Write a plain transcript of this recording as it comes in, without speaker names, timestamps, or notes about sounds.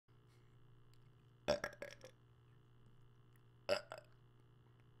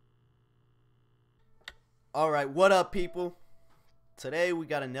Alright, what up, people? Today we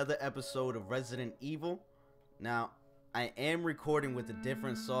got another episode of Resident Evil. Now, I am recording with a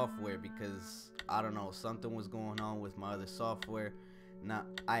different software because, I don't know, something was going on with my other software. Now,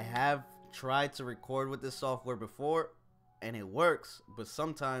 I have tried to record with this software before, and it works, but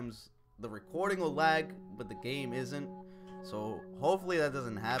sometimes the recording will lag, but the game isn't. So, hopefully that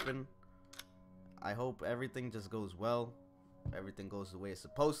doesn't happen. I hope everything just goes well. Everything goes the way it's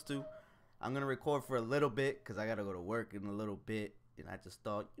supposed to. I'm going to record for a little bit because I got to go to work in a little bit. And I just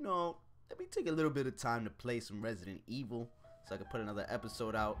thought, you know, let me take a little bit of time to play some Resident Evil so I can put another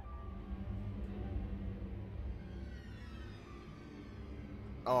episode out.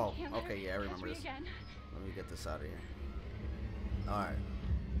 Oh, okay, yeah, I remember this. Let me get this out of here. Alright.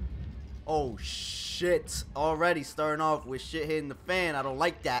 Oh, shit. Already starting off with shit hitting the fan. I don't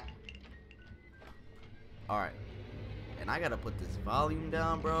like that. Alright. And I gotta put this volume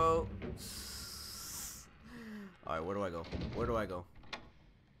down, bro. Alright, where do I go? Where do I go?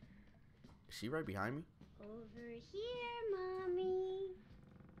 Is she right behind me? Over here, mommy.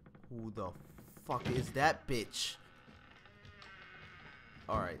 Who the fuck is that bitch?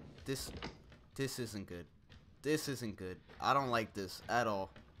 Alright, this isn't good. This isn't good. I don't like this at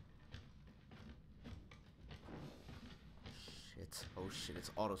all. Shit. Oh shit, it's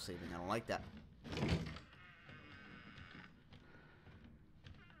auto-saving. I don't like that.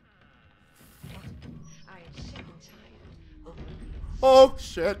 I am sick and tired. Oh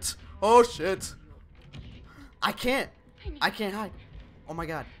shit! Oh shit! I can't hide. Oh my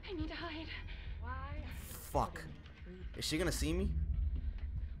god. I need to hide. Why? Fuck. Is she gonna see me?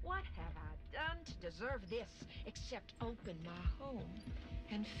 What have I done to deserve this except open my home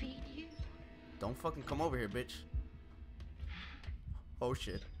and feed you? Don't fucking come over here, bitch. Oh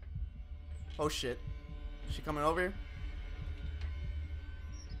shit. Oh shit. Is she coming over here?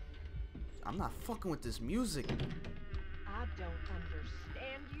 I'm not fucking with this music. I don't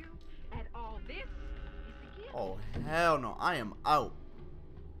understand you at all. This is a gift. Oh hell no. I am out.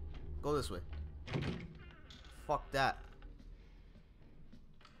 Go this way. Fuck that.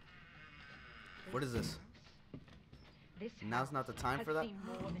 What is this? This Now's not the time has for that. seen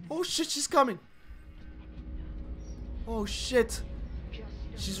more than Oh shit, she's coming. Oh shit. just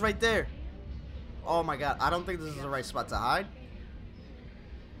a She's right there. Oh my god. I don't think this is the right spot to hide.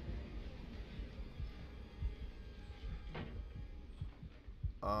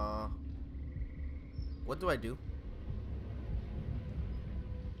 What do I do?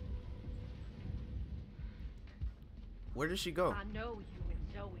 Where did she go? I know you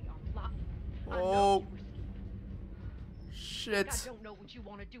and Zoe are plotting. I Oh. know you were scheming. Shit. I don't know what you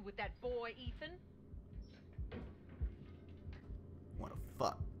want to do with that boy, Ethan. What the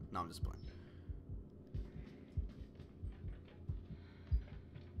fuck? No, I'm just playing.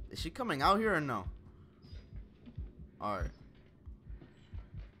 Is she coming out here or no? Alright.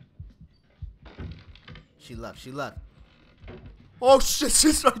 She left. She left. Oh shit,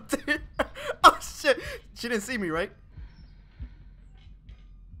 she's right there. Oh shit. She didn't see me, right?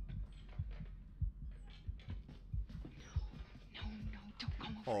 No, don't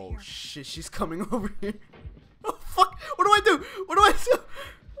come over Oh here. shit, she's coming over here. Oh fuck. What do I do? What do I do?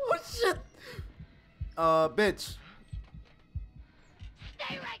 Oh shit. Bitch.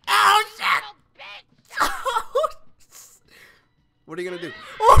 Stay right Oh shit. Oh, what are you gonna do?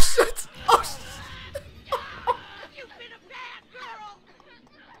 Oh shit. Oh shit. You've been a bad girl.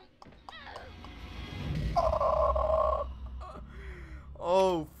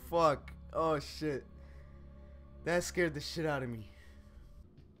 Oh fuck. Oh shit. That scared the shit out of me.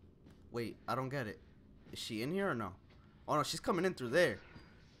 Wait, I don't get it. Is she in here or no? Oh no, she's coming in through there.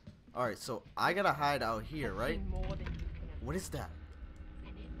 Alright, so I gotta hide out here, right? Seen more than you can What is that?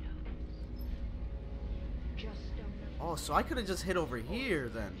 and it knows. Just don't know. Oh, so I could have just hid over here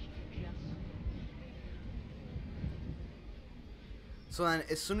then. Just So then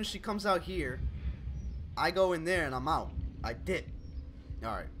as soon as she comes out here, I go in there and I'm out. I did.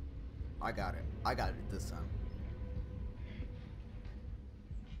 Alright. I got it. I got it this time.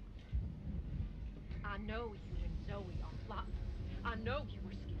 I know you and Zoe are plotting. I know you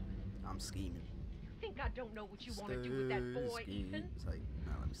were scheming. I'm scheming. You think I don't know what you want to do with that boy, Ethan? It's like,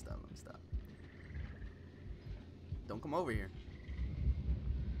 no, let me stop, let me stop. Don't come over here.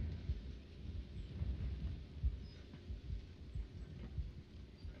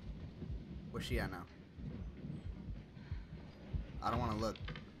 Where's she at now? I don't want to look.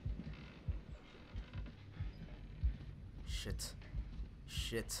 Shit.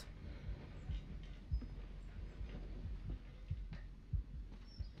 Shit.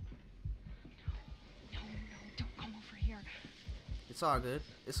 No, don't come over here. It's all good.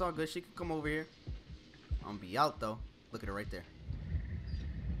 It's all good. She can come over here. I'm gonna be out though. Look at her right there.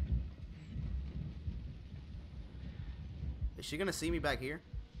 Is she gonna see me back here?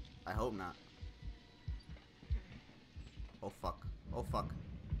 I hope not. Oh fuck. Oh fuck.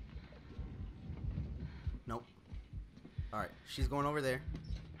 Nope. Alright, she's going over there.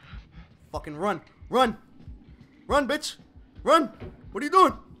 Fucking run! Run! Run, bitch! Run! What are you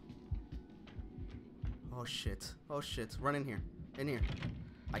doing? Oh shit. Oh shit. Run in here. In here.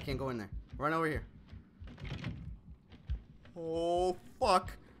 I can't go in there. Run over here. Oh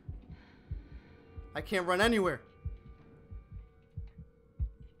fuck. I can't run anywhere.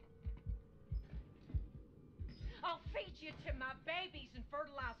 I'll feed you to my babies and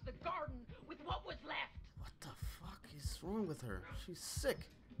fertilize the garden with what was left. What the fuck is wrong with her? She's sick.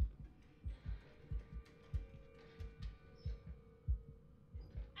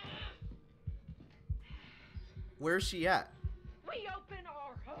 Where's she at? We open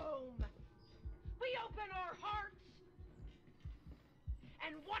our home. We open our hearts.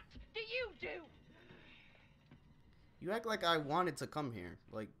 And what do you do? You act like I wanted to come here.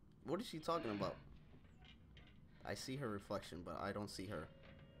 Like, what is she talking about? I see her reflection, but I don't see her.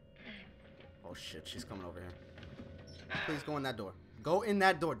 Oh shit, she's coming over here. Please go in that door. Go in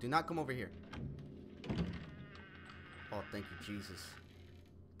that door. Do not come over here. Oh, thank you, Jesus.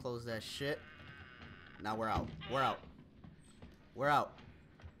 Close that shit. Now we're out. We're out. We're out.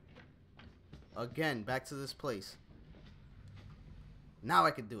 Again, back to this place. Now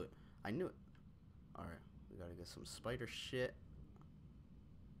I can do it. I knew it. Alright, we gotta get some spider shit.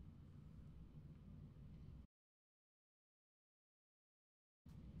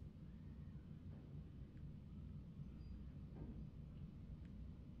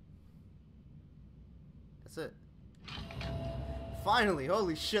 That's it. Finally!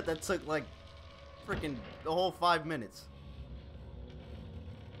 Holy shit, that took like freaking the whole 5 minutes.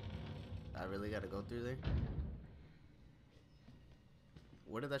 I really gotta go through there?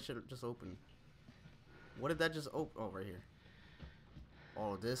 Where did that shit just open? What did that just open? Oh, right here.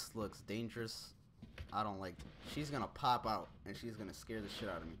 Oh, this looks dangerous. I don't like it. She's gonna pop out and she's gonna scare the shit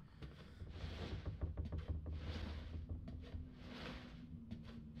out of me.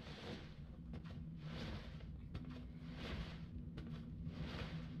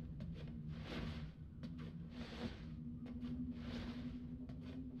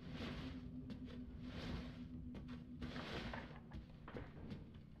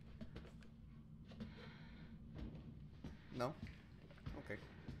 No? Okay.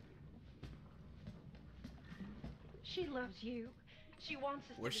 She loves you. She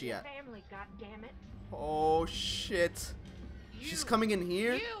wants us Where's to she be a at? family, goddammit. Oh shit. She's You. coming in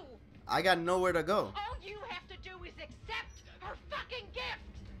here? You! I got nowhere to go. All you have to do is accept her fucking gift!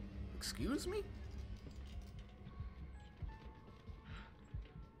 Excuse me?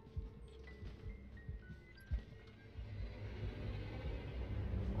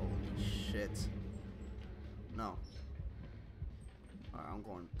 Holy shit. No. Alright, I'm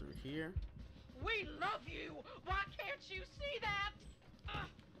going through here. We love you! Why can't you see that?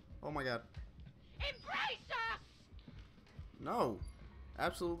 Oh my god. Embrace us! No.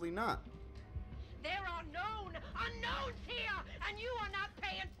 Absolutely not. There are unknowns here, and you are not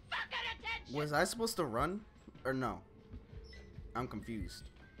paying fucking attention! Was I supposed to run? Or no? I'm confused.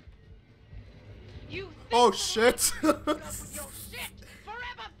 You think Oh the shit! right to put up with your shit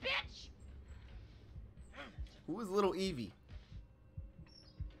forever, bitch! Who is little Evie?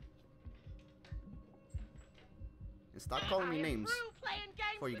 And stop calling me I am names through playing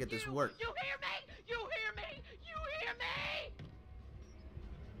games before you with get this you. work. You hear me? You hear me? You hear me?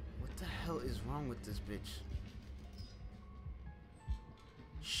 What the hell is wrong with this bitch?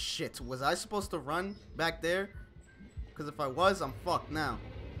 Shit, was I supposed to run back there? Because if I was, I'm fucked now.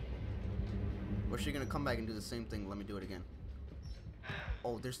 Or is she gonna come back and do the same thing? Let me do it again.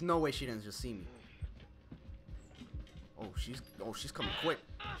 Oh, there's no way she didn't just see me. Oh, she's coming quick.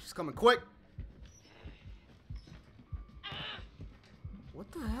 She's coming quick.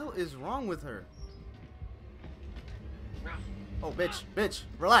 What the hell is wrong with her? Oh, bitch,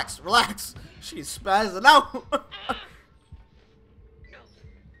 relax, relax. She's spazzing out.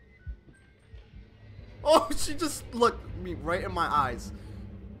 Oh, she just looked me right in my eyes.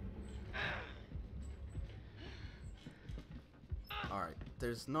 Alright,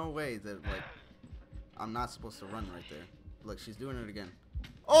 there's no way that, like, I'm not supposed to run right there. Look, she's doing it again.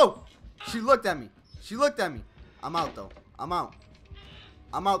 Oh! She looked at me. She looked at me. I'm out, though. I'm out.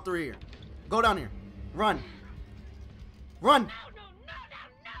 I'm out through here. Go down here. Run. Run!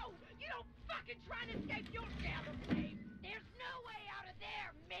 No! You don't fucking try to escape your shell, babe. There's no way out of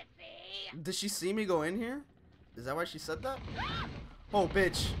there, Missy. Did she see me go in here? Is that why she said that? Oh,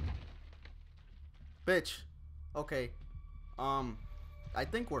 bitch. bitch. Okay. I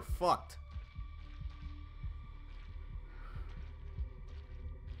think we're fucked.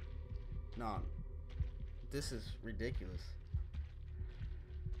 No. This is ridiculous.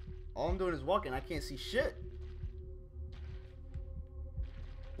 All I'm doing is walking. I can't see shit.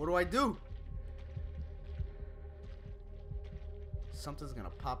 What do I do? Something's gonna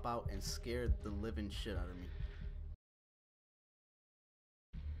pop out and scare the living shit out of me.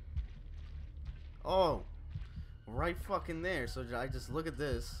 Oh. Right fucking there. So I just look at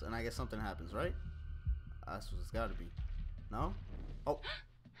this and I guess something happens, right? That's what it's gotta be. No? Oh.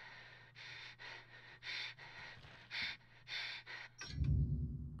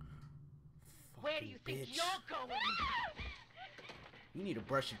 Where do you think bitch. you're going? You need to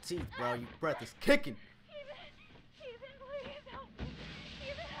brush your teeth, bro. Your breath is kicking. Ethan, please help me.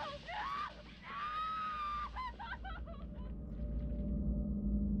 Ethan, help me.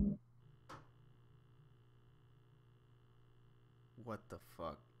 What the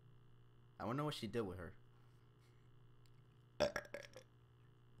fuck? I wonder what she did with her.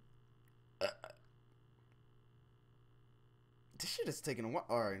 This shit is taking a while.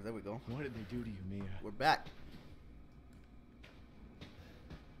 Alright, there we go. What did they do to you, Mia? We're back.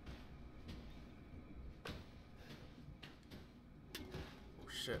 Oh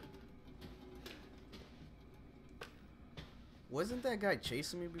shit. Wasn't that guy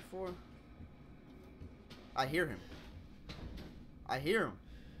chasing me before? I hear him. I hear him.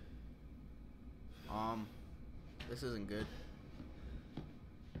 This isn't good.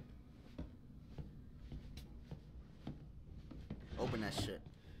 Open that shit.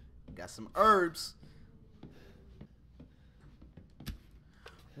 Got some herbs.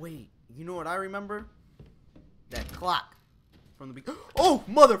 Wait, you know what I remember? That clock from the beginning. Oh,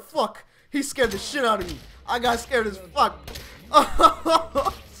 motherfuck! He scared the shit out of me. I got scared as fuck.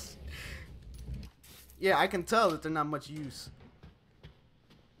 Yeah, I can tell that they're not much use.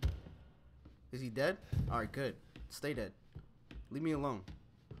 Is he dead? Alright, good. Stay dead. Leave me alone.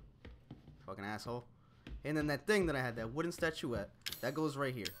 Fucking asshole. And then that thing that I had, that wooden statuette, that goes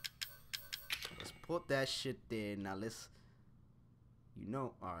right here. Let's put that shit there. Now let's... You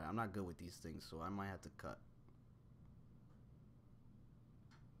know... Alright, I'm not good with these things, so I might have to cut.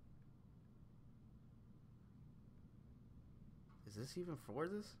 Is this even for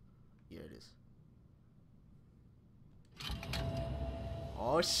this? Yeah, it is.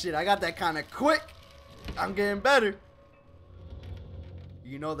 Oh shit, I got that kind of quick. I'm getting better.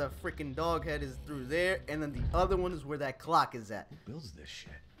 You know that freaking dog head is through there, and then the other one is where that clock is at. Who builds this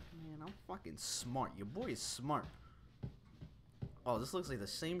shit? Man, I'm fucking smart. Your boy is smart. Oh, this looks like the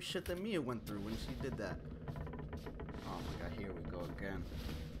same shit that Mia went through when she did that. Oh my god, here we go again.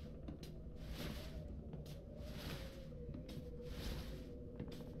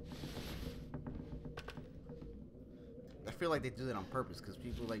 I feel like they do that on purpose because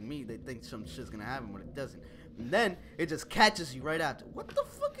people like me, they think some shit's gonna happen when it doesn't. And then it just catches you right after. What the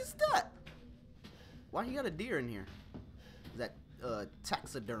fuck is that? Why you got a deer in here? Is that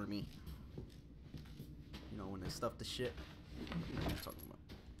taxidermy? You know, when they stuff the shit. What are you talking about?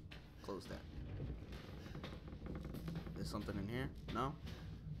 Close that. There's something in here? No?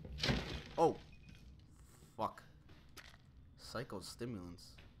 Oh! Fuck.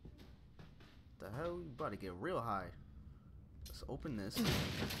 Psychostimulants. The hell? You about to get real high. Let's open this.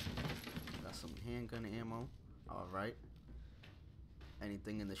 Got some handgun ammo. Alright.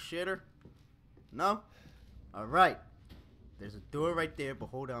 Anything in the shitter? No? Alright. There's a door right there, but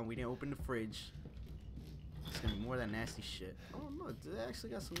hold on. We didn't open the fridge. It's gonna be more of that nasty shit. Oh, look. They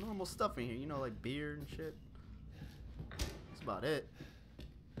actually got some normal stuff in here. You know, like beer and shit. That's about it.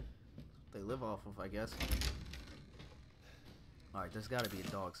 They live off of, I guess. Alright, there's gotta be a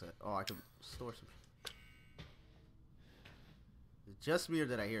dog set. Oh, I can store some. Is it just me or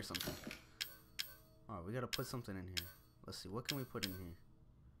did I hear something? Alright, we gotta put something in here. Let's see, what can we put in here?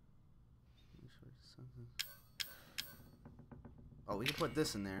 Oh, we can put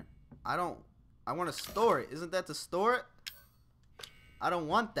this in there. I want to store it. Isn't that to store it? I don't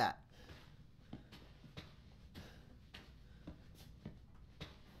want that.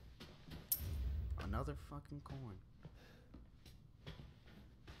 Another fucking coin.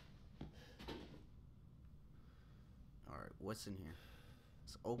 Alright, what's in here?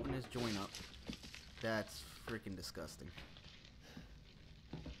 Let's open this joint up. That's freaking disgusting.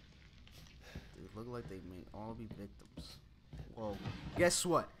 They look like they may all be victims. Well, guess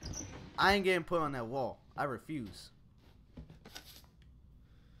what? I ain't getting put on that wall. I refuse.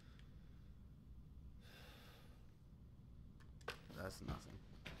 That's nothing.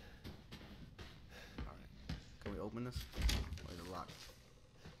 Alright. Can we open this? Or is it locked?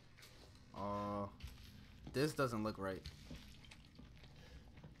 This doesn't look right.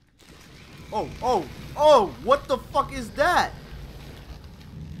 Oh, oh, oh, what the fuck is that?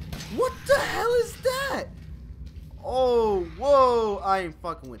 What the hell is that? Oh, whoa, I ain't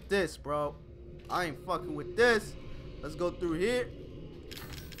fucking with this, bro. I ain't fucking with this. Let's go through here.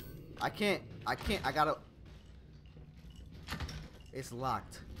 I can't, I gotta. It's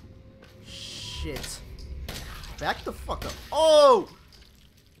locked. Shit. Back the fuck up. Oh!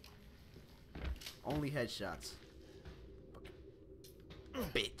 Only headshots.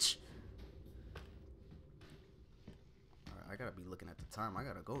 Bitch. Alright, I gotta be looking at the time. I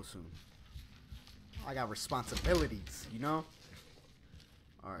gotta go soon. I got responsibilities, you know?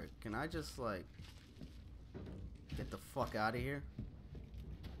 Alright, can I just, like, get the fuck out of here?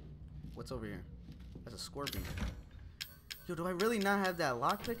 What's over here? That's a scorpion. Yo, do I really not have that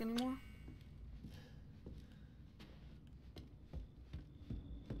lockpick anymore?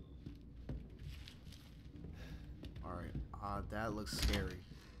 Alright, that looks scary.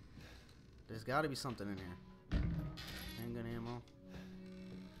 There's gotta be something in here. Handgun ammo.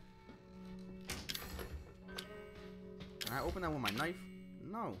 Can I open that with my knife?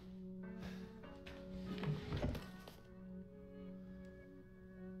 No.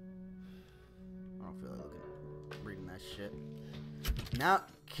 I don't feel like reading that shit. Now,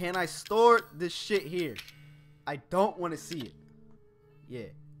 can I store this shit here? I don't want to see it. Yeah,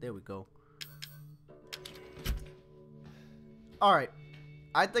 there we go. Alright.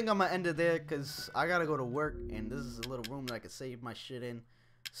 I think I'm gonna end it there because I gotta go to work and this is a little room that I can save my shit in.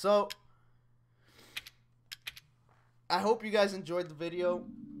 So, I hope you guys enjoyed the video.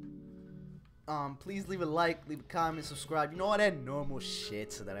 Please leave a like, leave a comment, subscribe. You know all that normal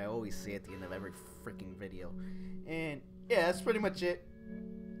shit so that I always say at the end of every freaking video. And yeah, that's pretty much it.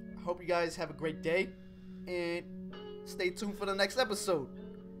 I hope you guys have a great day and stay tuned for the next episode.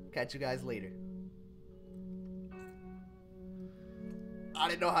 Catch you guys later. I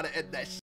didn't know how to end that shit.